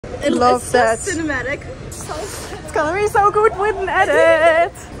Love that. So cinematic. It's gonna be so good with an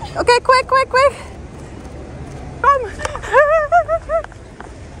edit. Okay, quick. Come.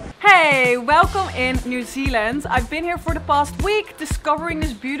 Hey, welcome in New Zealand. I've been here for the past week discovering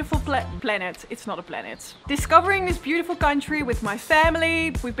this beautiful planet. It's not a planet. Discovering this beautiful country with my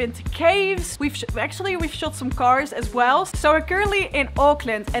family. We've been to caves. We've shot some cars as well. So we're currently in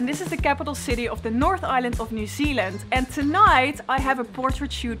Auckland and this is the capital city of the North Island of New Zealand. And tonight I have a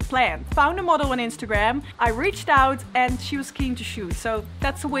portrait shoot planned. Found a model on Instagram. I reached out and she was keen to shoot. So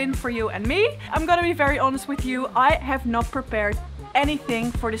that's a win for you and me. I'm gonna be very honest with you. I have not prepared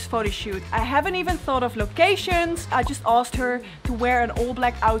anything for this photo shoot. I haven't even thought of locations. I just asked her to wear an all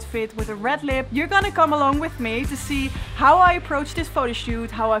black outfit with a red lip. You're gonna come along with me to see how I approach this photo shoot,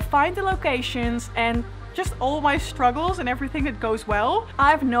 how I find the locations and just all my struggles and everything that goes well.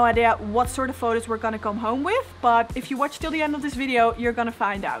 I have no idea what sort of photos we're gonna come home with, but if you watch till the end of this video, you're gonna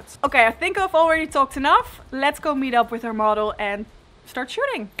find out. Okay, I think I've already talked enough. Let's go meet up with our model and start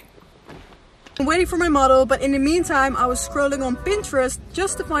shooting. I'm waiting for my model, but in the meantime I was scrolling on Pinterest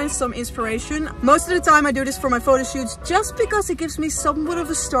just to find some inspiration. Most of the time I do this for my photo shoots just because it gives me somewhat of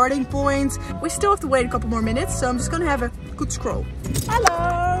a starting point. We still have to wait a couple more minutes, so I'm just gonna have a good scroll.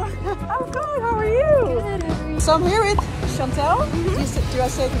 Hello! I'm good, how are you? Good, how are you? So I'm here with Chantel. Do I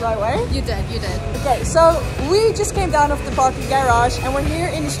say it the right way? You did. Okay, so we just came down of the parking garage and we're here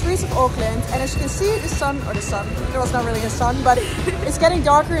in the streets of Auckland, and as you can see there was not really a sun, but it's getting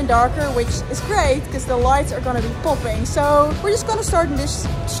darker and darker, which is great because the lights are gonna be popping. So we're just gonna start in this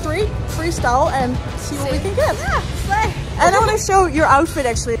street freestyle and see what we can get. Yeah, slay. And I want to show your outfit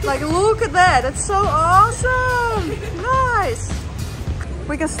actually. Like, look at that, it's so awesome. Nice.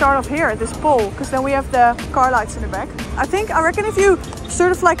 We can start off here at this pole because then we have the car lights in the back. I reckon if you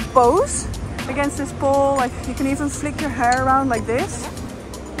sort of like pose against this pole, like you can even flick your hair around like this.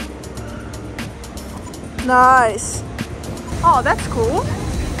 Nice. Oh, that's cool.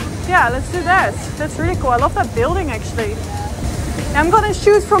 Yeah, let's do that. That's really cool. I love that building actually. I'm gonna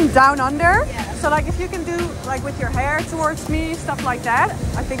shoot from down under. Yeah. So like if you can do like with your hair towards me, stuff like that,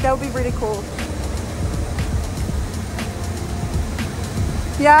 I think that would be really cool.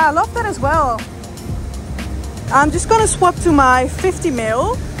 Yeah, I love that as well. I'm just gonna swap to my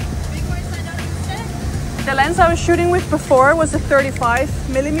 50mm. The lens I was shooting with before was a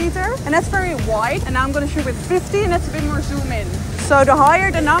 35mm and that's very wide, and now I'm gonna shoot with 50 and that's a bit more zoom in. So the higher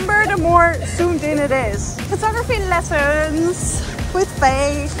the number, the more zoomed in it is. Photography lessons with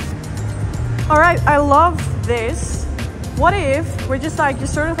Faye. All right, I love this. What if we're just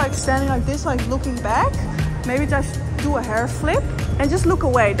sort of like standing like this, like looking back, maybe just do a hair flip and just look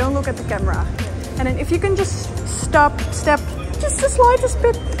away, don't look at the camera. And then if you can just step just the slightest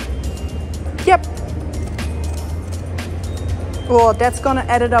bit. Yep. Oh, that's gonna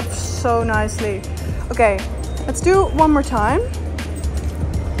add it up so nicely. Okay, let's do it one more time.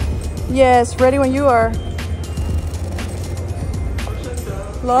 Yes, ready when you are.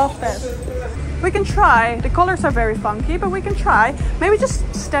 Love that. We can try. The colors are very funky, but we can try. Maybe just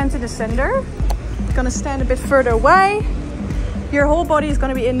stand in the center. Gonna stand a bit further away. Your whole body is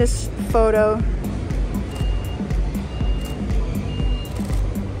gonna be in this photo.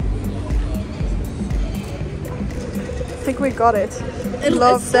 I think we got it.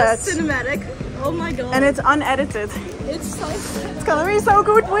 Love that. So cinematic. Oh my god. And it's unedited. It's so cinematic. It's gonna be so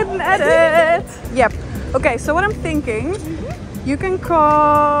good with an edit. Yep. Okay, so what I'm thinking, you can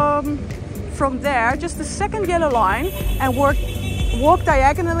come from there, just the second yellow line, and walk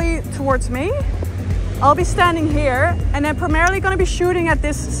diagonally towards me. I'll be standing here and then primarily going to be shooting at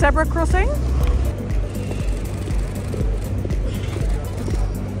this zebra crossing.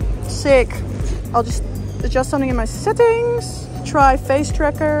 Sick. I'll just adjust something in my settings. Try face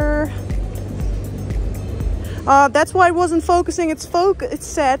tracker. That's why it wasn't focusing. It's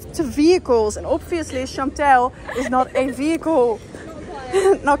set to vehicles, and obviously Chantel is not a vehicle.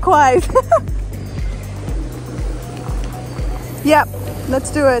 Not quite. Yep,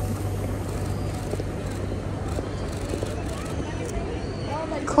 let's do it.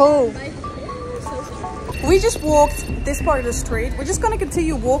 Cool. We just walked this part of the street. We're just gonna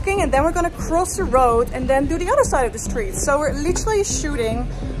continue walking and then we're gonna cross the road and then do the other side of the street. So we're literally shooting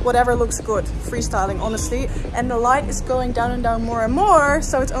whatever looks good, freestyling honestly. And the light is going down and down more and more,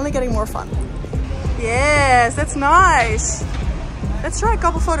 so it's only getting more fun. Yes, that's nice. Let's try a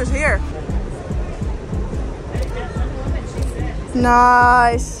couple photos here.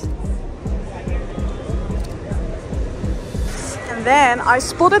 Nice. And then I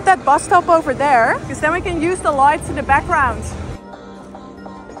spotted that bus stop over there, because then we can use the lights in the background.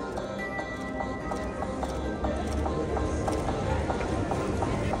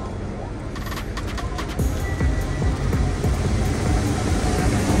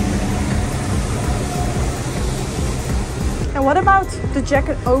 And what about the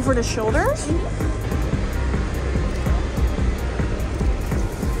jacket over the shoulders?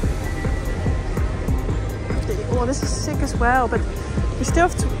 Oh, this is sick as well, but we still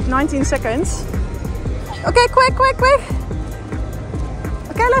have 19 seconds. Okay, quick, quick, quick.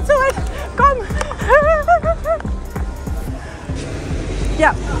 Okay, let's do it. Come.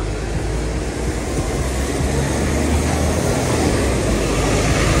 Yeah.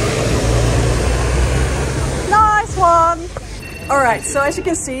 Nice one. All right, so as you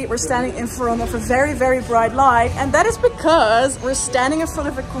can see, we're standing in front of a very, very bright light, and that is because we're standing in front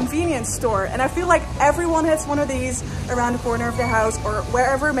of a convenience store. And I feel like everyone has one of these around the corner of their house or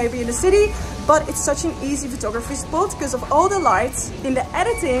wherever, maybe in the city, but it's such an easy photography spot because of all the lights. In the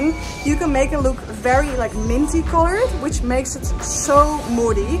editing, you can make it look very like minty colored, which makes it so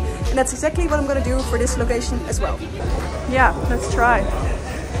moody. And that's exactly what I'm gonna do for this location as well. Yeah, let's try.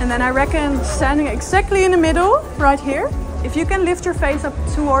 And then I reckon standing exactly in the middle, right here. If you can lift your face up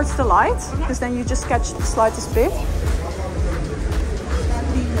towards the light, because then you just catch the slightest bit.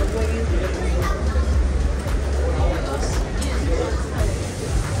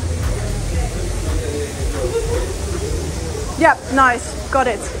 Yeah, nice, got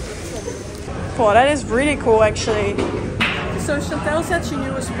it. Oh, that is really cool actually. So Chantel said she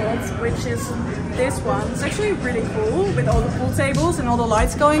knew a spot, which is this one. It's actually really cool with all the pool tables and all the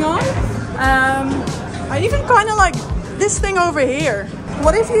lights going on. I even kind of like this thing over here.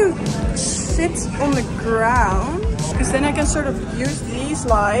 What if you sit on the ground? Because then I can sort of use these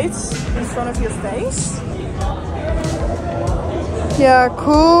lights in front of your face. Yeah,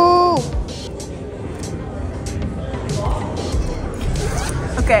 cool.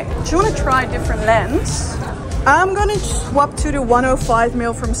 Okay, do you want to try a different lens? I'm gonna swap to the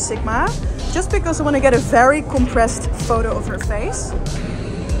 105mm from Sigma, just because I want to get a very compressed photo of her face.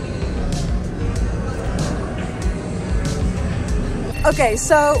 Okay,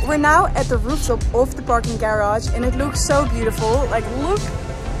 so we're now at the rooftop of the parking garage and it looks so beautiful. Like, look,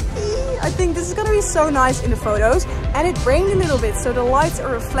 I think this is gonna be so nice in the photos. And it rained a little bit, so the lights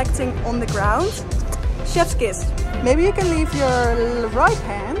are reflecting on the ground. Chef's kiss. Maybe you can leave your right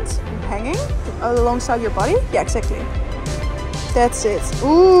hand hanging alongside your body. Yeah, exactly. That's it.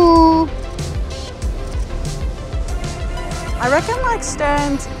 Ooh. I reckon like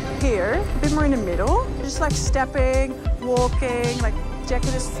stand here, a bit more in the middle. Just like stepping, walking, like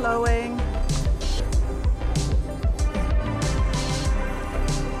jacket is flowing.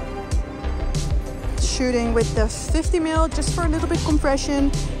 Shooting with the 50mm just for a little bit compression,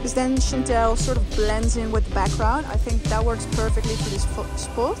 because then Chantel sort of blends in with the background. I think that works perfectly for this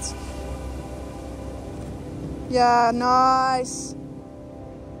spot. Yeah, nice.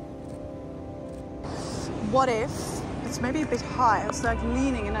 What if it's maybe a bit high? I was like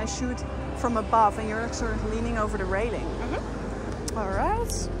leaning and I shoot from above and you're sort of leaning over the railing. All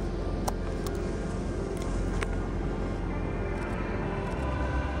right.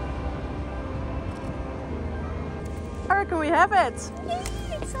 I reckon we have it.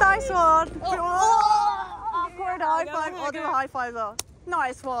 It's nice one. Awkward high five. I'll do a high five though.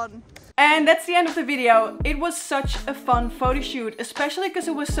 Nice one. And that's the end of the video. It was such a fun photo shoot, especially because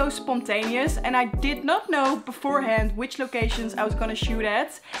it was so spontaneous and I did not know beforehand which locations I was gonna shoot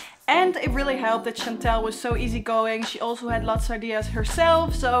at. And it really helped that Chantel was so easygoing. She also had lots of ideas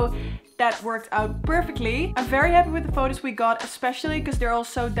herself, so that worked out perfectly. I'm very happy with the photos we got, especially because they're all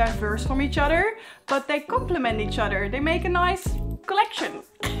so diverse from each other, but they complement each other. They make a nice collection.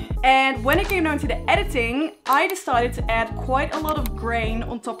 And when it came down to the editing, I decided to add quite a lot of grain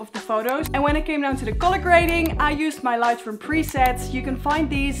on top of the photos. And when it came down to the color grading, I used my Lightroom presets. You can find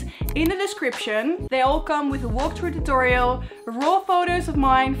these in the description. They all come with a walkthrough tutorial, raw photos of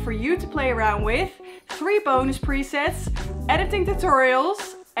mine for you to play around with, 3 bonus presets, editing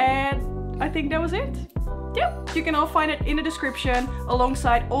tutorials, and I think that was it. Yep, you can all find it in the description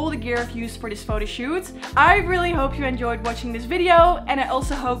alongside all the gear I've used for this photo shoot. I really hope you enjoyed watching this video and I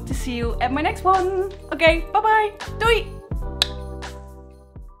also hope to see you at my next one. Okay, bye bye, doei!